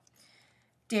about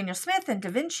Daniel Smith and Da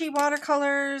Vinci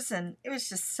watercolors. And it was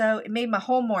just it made my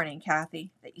whole morning,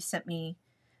 Kathy, that you sent me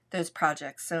those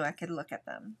projects so I could look at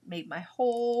them. Made my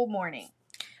whole morning.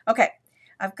 Okay.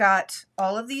 I've got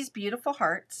all of these beautiful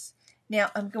hearts. Now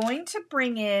I'm going to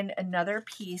bring in another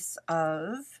piece.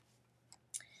 I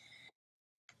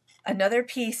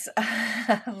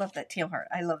love that teal heart.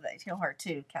 I love that teal heart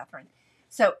too, Catherine.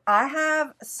 So I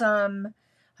have some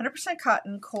 100%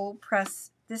 cotton cold press.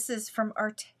 This is from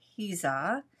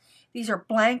Arteza. These are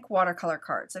blank watercolor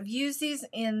cards. I've used these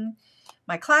in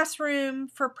my classroom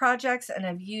for projects, and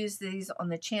I've used these on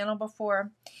the channel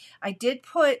before. I did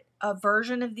put a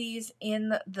version of these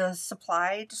in the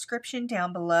supply description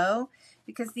down below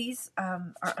because these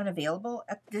are unavailable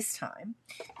at this time.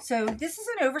 So this is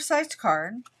an oversized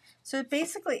card. So it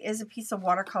basically is a piece of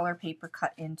watercolor paper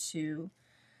cut into,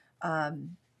 gosh,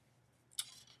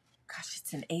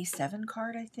 it's an A7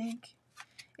 card, I think.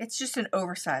 It's just an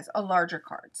oversized, a larger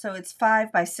card. So it's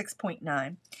 5 by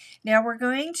 6.9. Now we're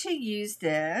going to use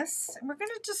this, and we're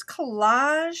going to just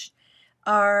collage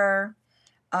our,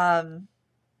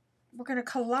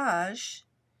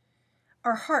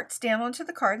 hearts down onto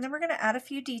the card, and then we're going to add a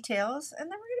few details,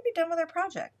 and then we're going to be done with our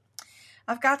project.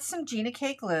 I've got some Gina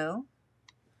K glue.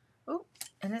 Oh,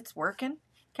 and it's working.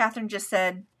 Catherine just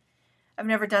said, I've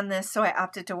never done this, so I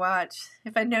opted to watch.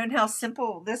 If I'd known how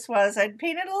simple this was, I'd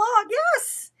painted a log.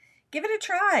 Yes! Give it a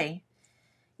try.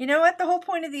 You know what? The whole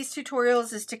point of these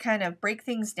tutorials is to kind of break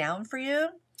things down for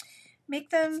you. Make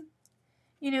them,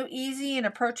 you know, easy and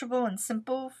approachable and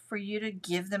simple for you to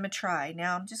give them a try.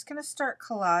 Now I'm just going to start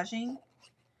collaging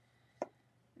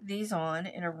these on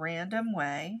in a random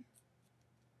way.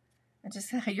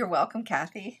 You're welcome,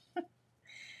 Kathy.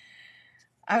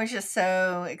 I was just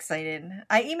so excited.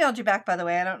 I emailed you back, by the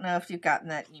way. I don't know if you've gotten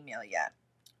that email yet.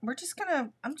 I'm just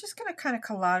gonna kind of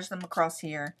collage them across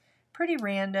here. Pretty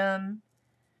random.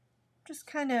 Just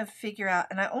kind of figure out,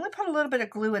 and I only put a little bit of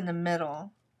glue in the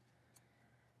middle.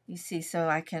 You see, so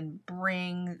I can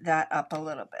bring that up a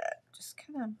little bit. Just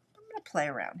kind of, I'm gonna play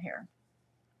around here.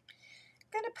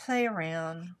 I'm gonna play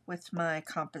around with my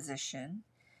composition.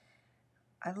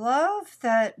 I love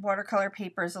that watercolor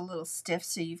paper is a little stiff,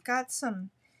 so you've got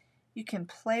some, you can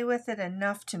play with it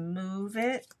enough to move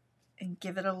it and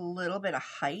give it a little bit of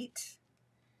height.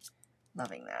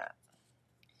 Loving that.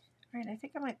 All right, I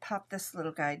think I might pop this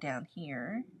little guy down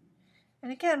here.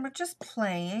 And again, we're just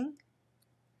playing.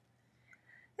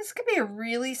 This could be a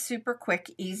really super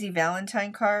quick, easy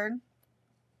Valentine card.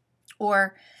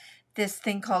 Or this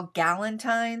thing called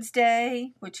Galentine's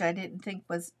Day, which I didn't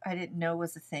know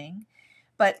was a thing.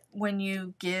 But when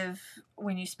you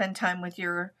spend time with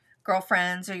your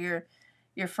girlfriends or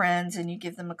your friends and you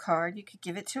give them a card, you could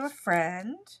give it to a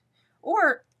friend.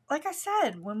 Or, like I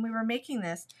said, when we were making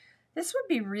this would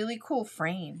be really cool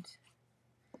framed.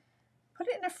 Put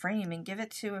it in a frame and give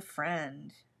it to a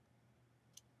friend.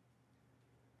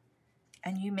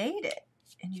 And you made it.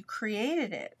 And you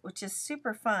created it, which is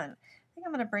super fun. I think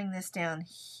I'm going to bring this down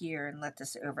here and let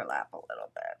this overlap a little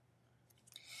bit.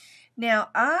 Now,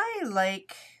 I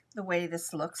like the way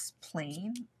this looks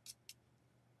plain,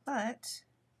 but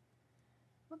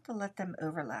I want to let them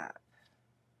overlap.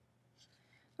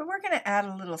 But we're going to add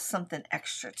a little something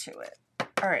extra to it.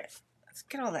 All right, let's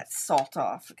get all that salt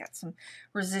off. We've got some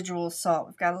residual salt.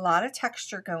 We've got a lot of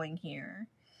texture going here.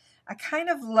 I kind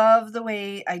of love the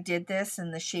way I did this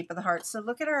and the shape of the heart. So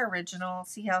look at our original.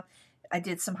 See how I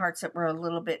did some hearts that were a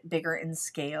little bit bigger in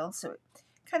scale. So it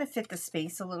kind of fit the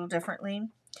space a little differently.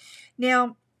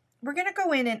 Now, we're going to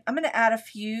go in and I'm going to add a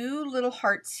few little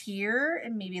hearts here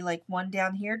and maybe like one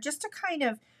down here just to kind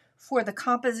of, for the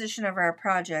composition of our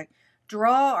project,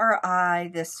 draw our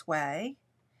eye this way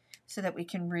so that we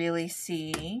can really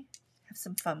see, have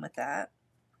some fun with that.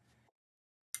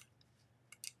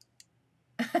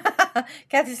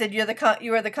 Kathy said you are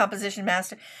the composition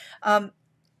master.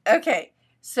 Okay,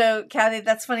 so Kathy,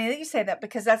 that's funny that you say that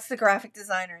because that's the graphic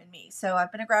designer in me. So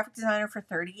I've been a graphic designer for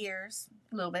 30 years,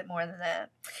 a little bit more than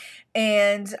that.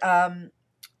 And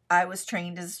I was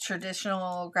trained as a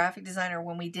traditional graphic designer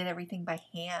when we did everything by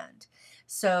hand.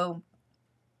 So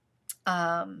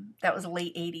That was the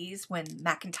late 80s when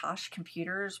Macintosh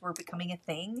computers were becoming a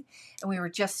thing and we were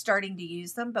just starting to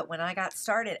use them. But when I got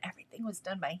started, everything was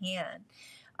done by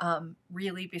hand,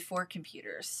 really before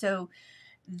computers. So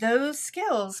those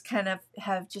skills kind of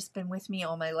have just been with me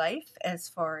all my life as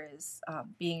far as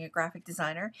being a graphic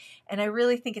designer. And I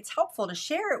really think it's helpful to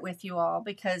share it with you all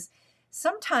because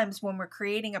sometimes when we're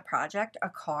creating a project, a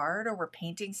card, or we're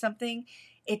painting something,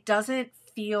 it doesn't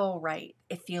feel right.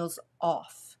 It feels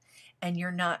off and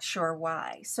you're not sure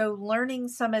why. So learning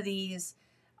some of these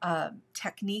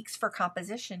techniques for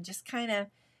composition just kind of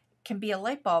can be a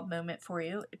light bulb moment for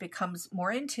you. It becomes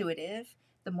more intuitive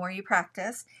the more you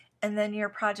practice, and then your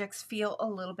projects feel a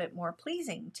little bit more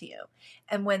pleasing to you.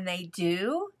 And when they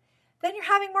do, then you're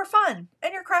having more fun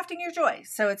and you're crafting your joy.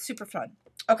 So it's super fun.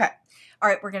 Okay. All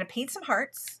right. We're going to paint some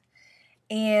hearts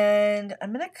and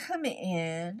I'm going to come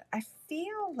in. I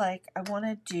feel like I want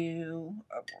to do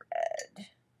a red.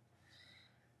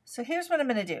 So here's what I'm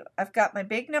going to do. I've got my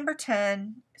big number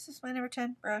 10. Is this my number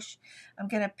 10 brush? I'm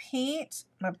going to paint.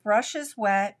 My brush is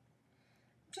wet.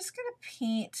 I'm just going to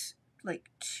paint like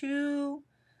two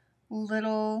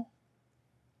little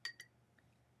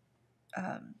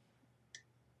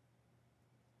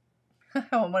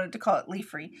I wanted to call it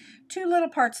leafy. Two little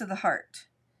parts of the heart.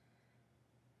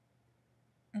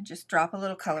 And just drop a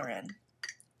little color in.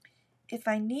 If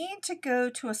I need to go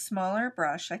to a smaller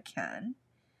brush, I can.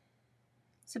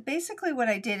 So basically what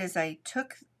I did is I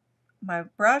took my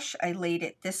brush, I laid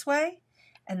it this way,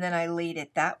 and then I laid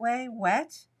it that way,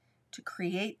 wet, to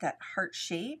create that heart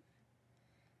shape.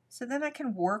 So then I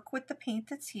can work with the paint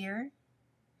that's here.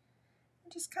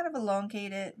 And just kind of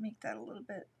elongate it, make that a little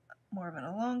bit more of an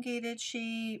elongated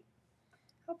shape.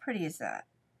 How pretty is that?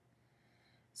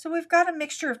 So we've got a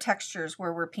mixture of textures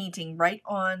where we're painting right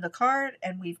on the card,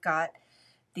 and we've got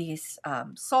these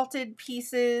salted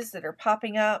pieces that are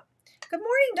popping up. Good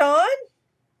morning, Dawn.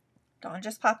 Dawn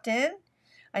just popped in.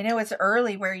 I know it's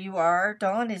early where you are.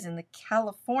 Dawn is in the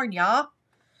California,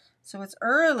 so it's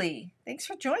early. Thanks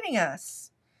for joining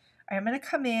us. All right, I'm going to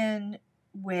come in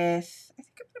with, I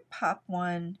think I'm going to pop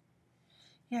one.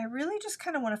 Yeah, I really just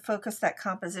kind of want to focus that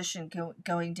composition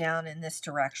going down in this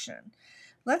direction.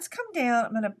 Let's come down.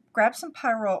 I'm going to grab some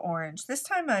Pyrrole Orange. This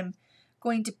time I'm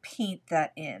going to paint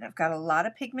that in. I've got a lot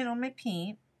of pigment on my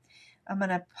paint. I'm going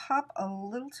to pop a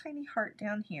little tiny heart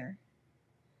down here.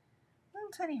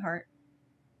 Little tiny heart.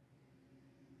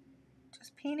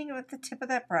 Just painting it with the tip of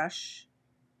that brush.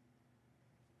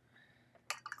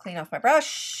 Clean off my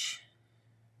brush.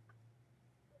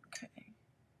 Okay.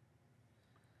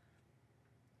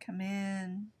 Come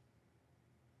in.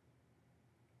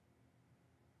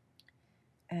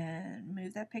 And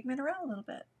move that pigment around a little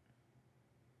bit.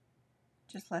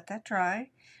 Just let that dry.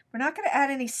 We're not going to add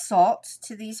any salt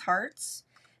to these hearts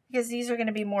because these are going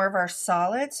to be more of our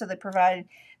solid, so they provide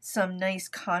some nice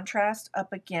contrast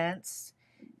up against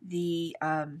the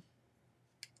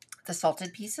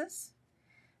salted pieces.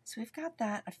 So we've got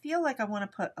that. I feel like I want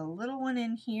to put a little one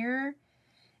in here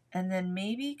and then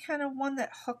maybe kind of one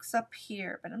that hooks up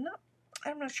here, but I'm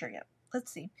not sure yet.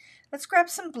 Let's see. Let's grab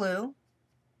some blue.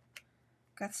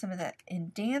 Got some of that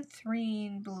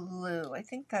Indanthrine blue. I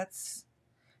think that's,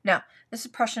 no, this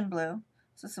is Prussian blue.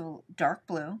 So it's a dark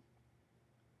blue.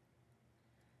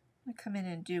 I'm going to come in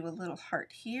and do a little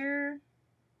heart here.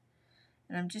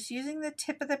 And I'm just using the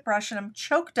tip of the brush, and I'm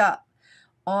choked up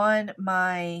on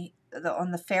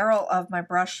on the ferrule of my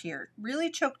brush here. Really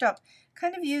choked up,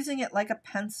 kind of using it like a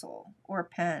pencil or a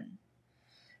pen.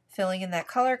 Filling in that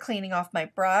color, cleaning off my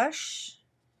brush.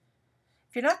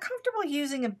 If you're not comfortable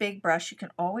using a big brush, you can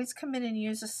always come in and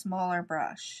use a smaller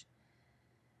brush.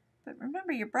 But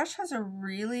remember, your brush has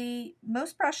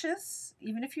most brushes,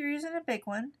 even if you're using a big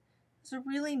one, has a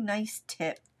really nice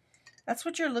tip. That's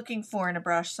what you're looking for in a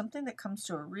brush, something that comes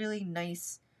to a really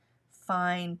nice,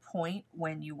 fine point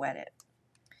when you wet it.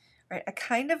 All right, I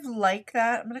kind of like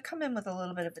that. I'm going to come in with a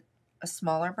little bit of a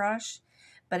smaller brush,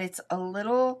 but it's a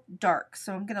little dark,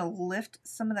 so I'm going to lift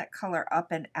some of that color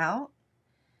up and out.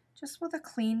 Just with a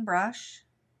clean brush.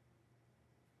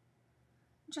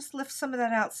 Just lift some of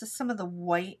that out so some of the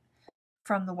white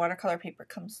from the watercolor paper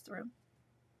comes through.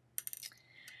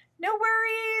 No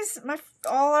worries,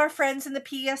 all our friends in the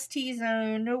PST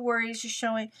zone, no worries, just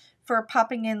showing for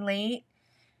popping in late.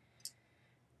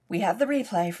 We have the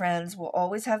replay, friends. We'll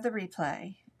always have the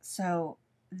replay. So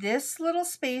this little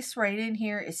space right in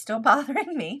here is still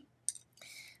bothering me.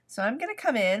 So I'm going to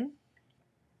come in.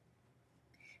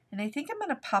 And I think I'm going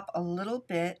to pop a little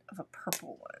bit of a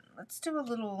purple one. Let's do a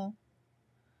little,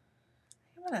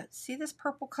 I'm going to see this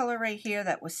purple color right here,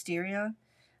 that wisteria.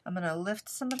 I'm going to lift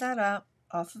some of that up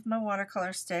off of my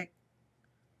watercolor stick.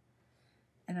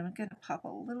 And I'm going to pop a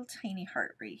little tiny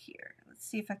heart right here. Let's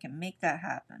see if I can make that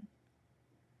happen.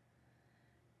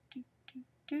 Do, do,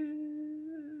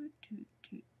 do, do,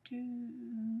 do,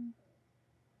 do.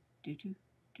 Do, do,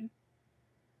 do,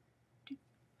 do.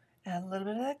 Add a little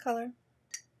bit of that color.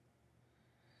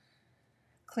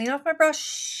 Clean off my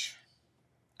brush.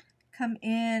 Come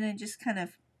in and just kind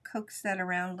of coax that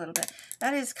around a little bit.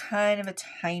 That is kind of a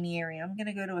tiny area. I'm going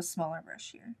to go to a smaller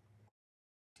brush here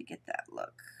to get that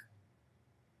look.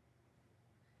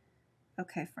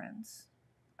 Okay, friends.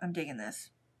 I'm digging this.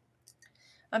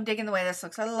 I'm digging the way this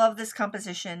looks. I love this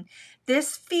composition.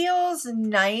 This feels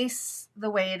nice the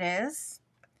way it is.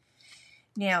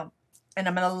 Now, and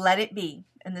I'm going to let it be.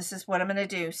 And this is what I'm going to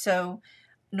do. So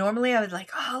normally I would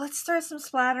like, oh, let's throw some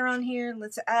splatter on here.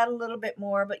 Let's add a little bit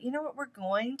more. But you know what? We're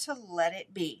going to let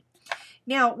it be.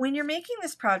 Now, when you're making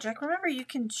this project, remember you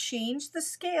can change the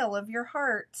scale of your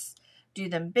hearts. Do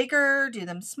them bigger, do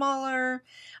them smaller.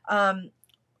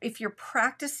 If you're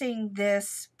practicing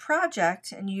this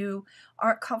project and you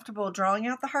aren't comfortable drawing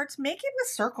out the hearts, make it with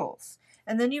circles.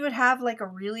 And then you would have like a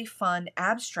really fun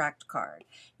abstract card.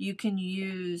 You can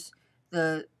use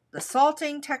the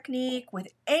salting technique with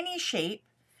any shape.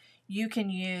 You can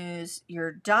use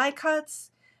your die cuts.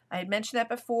 I had mentioned that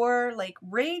before, like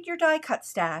raid your die cut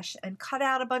stash and cut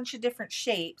out a bunch of different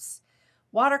shapes,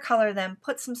 watercolor them,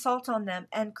 put some salt on them,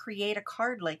 and create a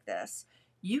card like this.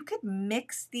 You could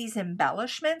mix these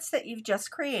embellishments that you've just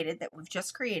created, that we've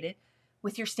just created,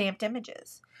 with your stamped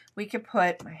images. We could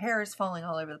put, my hair is falling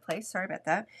all over the place, sorry about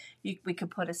that. We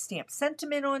could put a stamped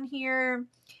sentiment on here.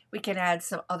 We could add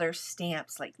some other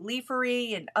stamps like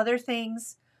leafery and other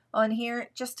things on here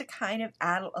just to kind of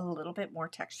add a little bit more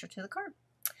texture to the card.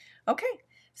 Okay,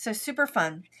 so super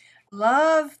fun.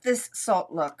 Love this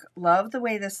salt look. Love the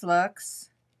way this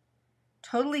looks.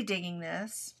 Totally digging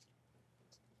this.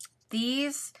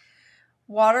 These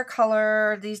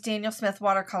Daniel Smith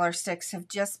watercolor sticks have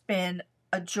just been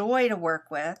a joy to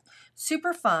work with.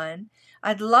 Super fun.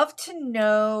 I'd love to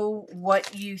know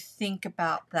what you think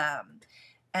about them.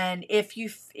 And if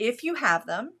you have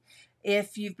them,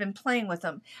 if you've been playing with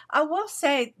them. I will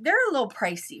say they're a little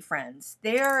pricey, friends.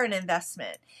 They are an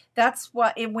investment. That's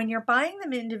what, when you're buying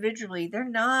them individually, they're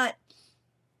not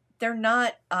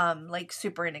like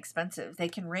super inexpensive. They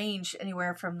can range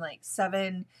anywhere from like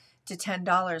 $7 to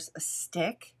 $10 a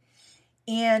stick.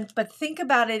 But think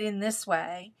about it in this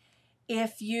way.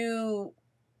 If you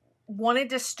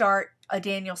wanted to start a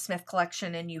Daniel Smith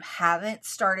collection and you haven't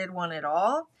started one at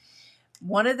all,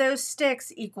 one of those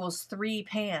sticks equals 3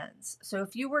 pans. So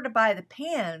if you were to buy the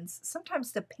pans,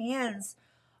 sometimes the pans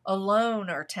alone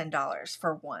are $10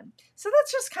 for one. So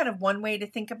that's just kind of one way to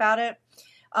think about it.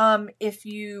 If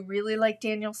you really like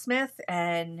Daniel Smith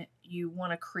and you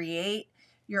want to create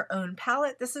your own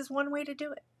palette, this is one way to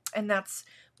do it. And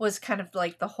was kind of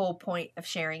like the whole point of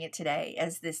sharing it today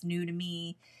as this new to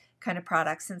me kind of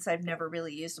product, since I've never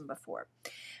really used them before.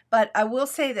 But I will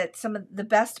say that some of the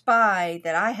best buy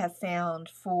that I have found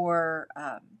for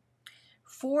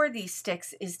these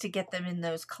sticks is to get them in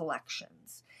those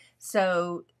collections.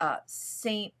 So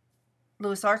St.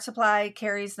 Louis Art Supply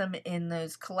carries them in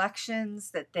those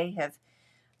collections that they have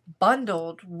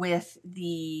bundled with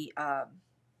the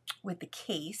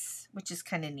case, which is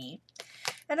kind of neat.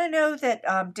 And I know that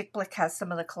BLICK has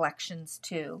some of the collections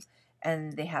too,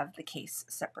 and they have the case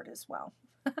separate as well.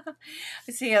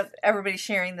 I see everybody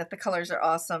sharing that the colors are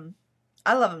awesome.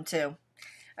 I love them too.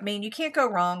 I mean, you can't go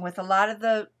wrong with a lot of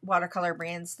the watercolor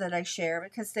brands that I share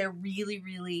because they're really,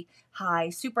 really high,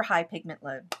 super high pigment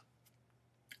load.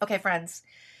 Okay, friends,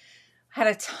 I had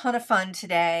a ton of fun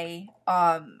today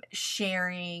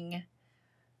sharing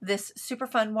this super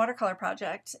fun watercolor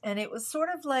project, and it was sort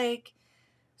of like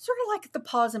the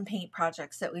pause and paint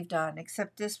projects that we've done,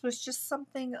 except this was just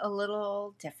something a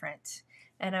little different.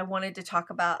 And I wanted to talk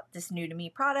about this new to me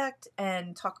product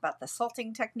and talk about the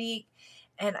salting technique.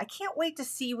 And I can't wait to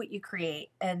see what you create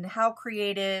and how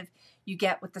creative you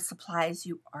get with the supplies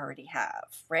you already have,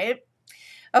 right?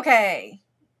 Okay.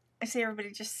 I see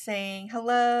everybody just saying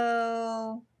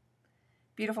hello,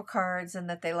 beautiful cards, and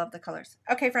that they love the colors.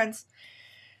 Okay, friends.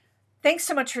 Thanks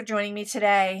so much for joining me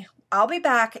today. I'll be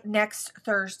back next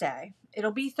Thursday.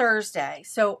 It'll be Thursday.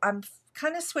 So I'm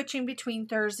kind of switching between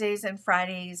Thursdays and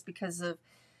Fridays because of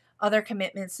other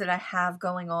commitments that I have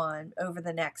going on over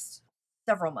the next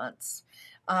several months.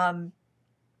 But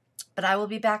I will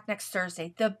be back next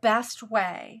Thursday. The best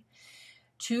way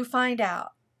to find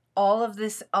out all of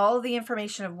the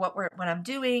information of what I'm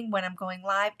doing, when I'm going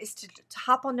live, is to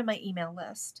hop onto my email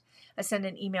list. I send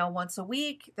an email once a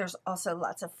week. There's also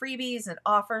lots of freebies and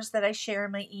offers that I share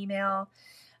in my email.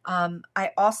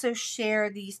 I also share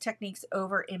these techniques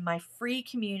over in my free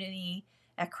community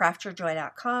at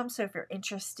craftyourjoy.com. So if you're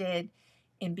interested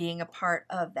in being a part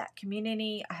of that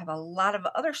community, I have a lot of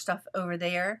other stuff over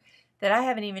there that I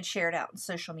haven't even shared out in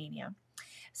social media.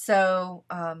 So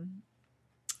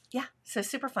yeah, so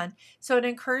super fun. So I'd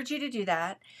encourage you to do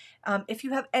that. If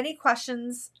you have any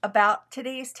questions about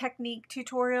today's technique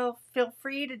tutorial, feel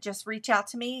free to just reach out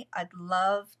to me. I'd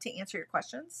love to answer your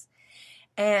questions.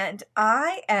 And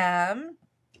I am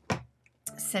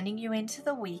sending you into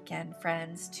the weekend,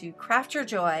 friends, to craft your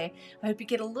joy. I hope you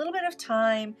get a little bit of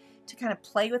time to kind of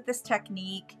play with this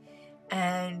technique.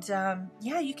 And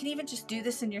yeah, you can even just do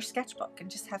this in your sketchbook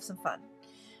and just have some fun.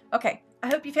 Okay, I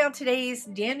hope you found today's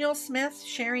Daniel Smith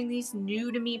sharing these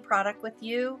new to me product with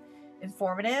you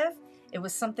informative. It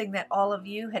was something that all of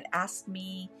you had asked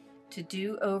me to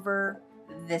do over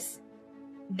this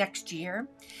next year.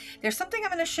 There's something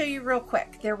I'm going to show you real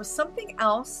quick. There was something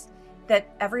else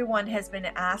that everyone has been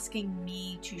asking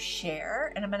me to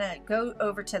share, and I'm going to go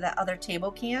over to the other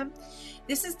table cam.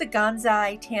 This is the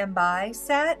Ganzai Tambai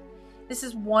set. This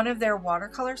is one of their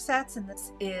watercolor sets, and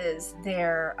this is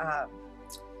their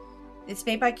it's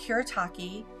made by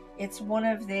Kuretake. It's one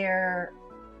of their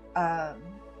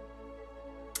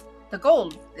the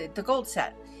gold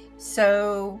set.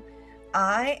 So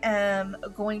I am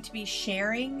going to be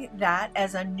sharing that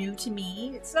as a new to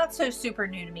me. It's not so super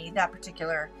new to me, that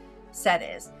particular set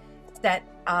is. Set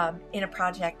in a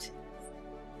project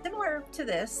similar to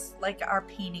this, like our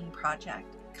painting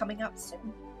project coming up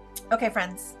soon. Okay,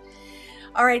 friends.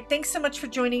 All right, thanks so much for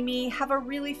joining me. Have a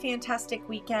really fantastic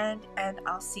weekend, and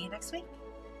I'll see you next week.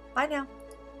 Bye now.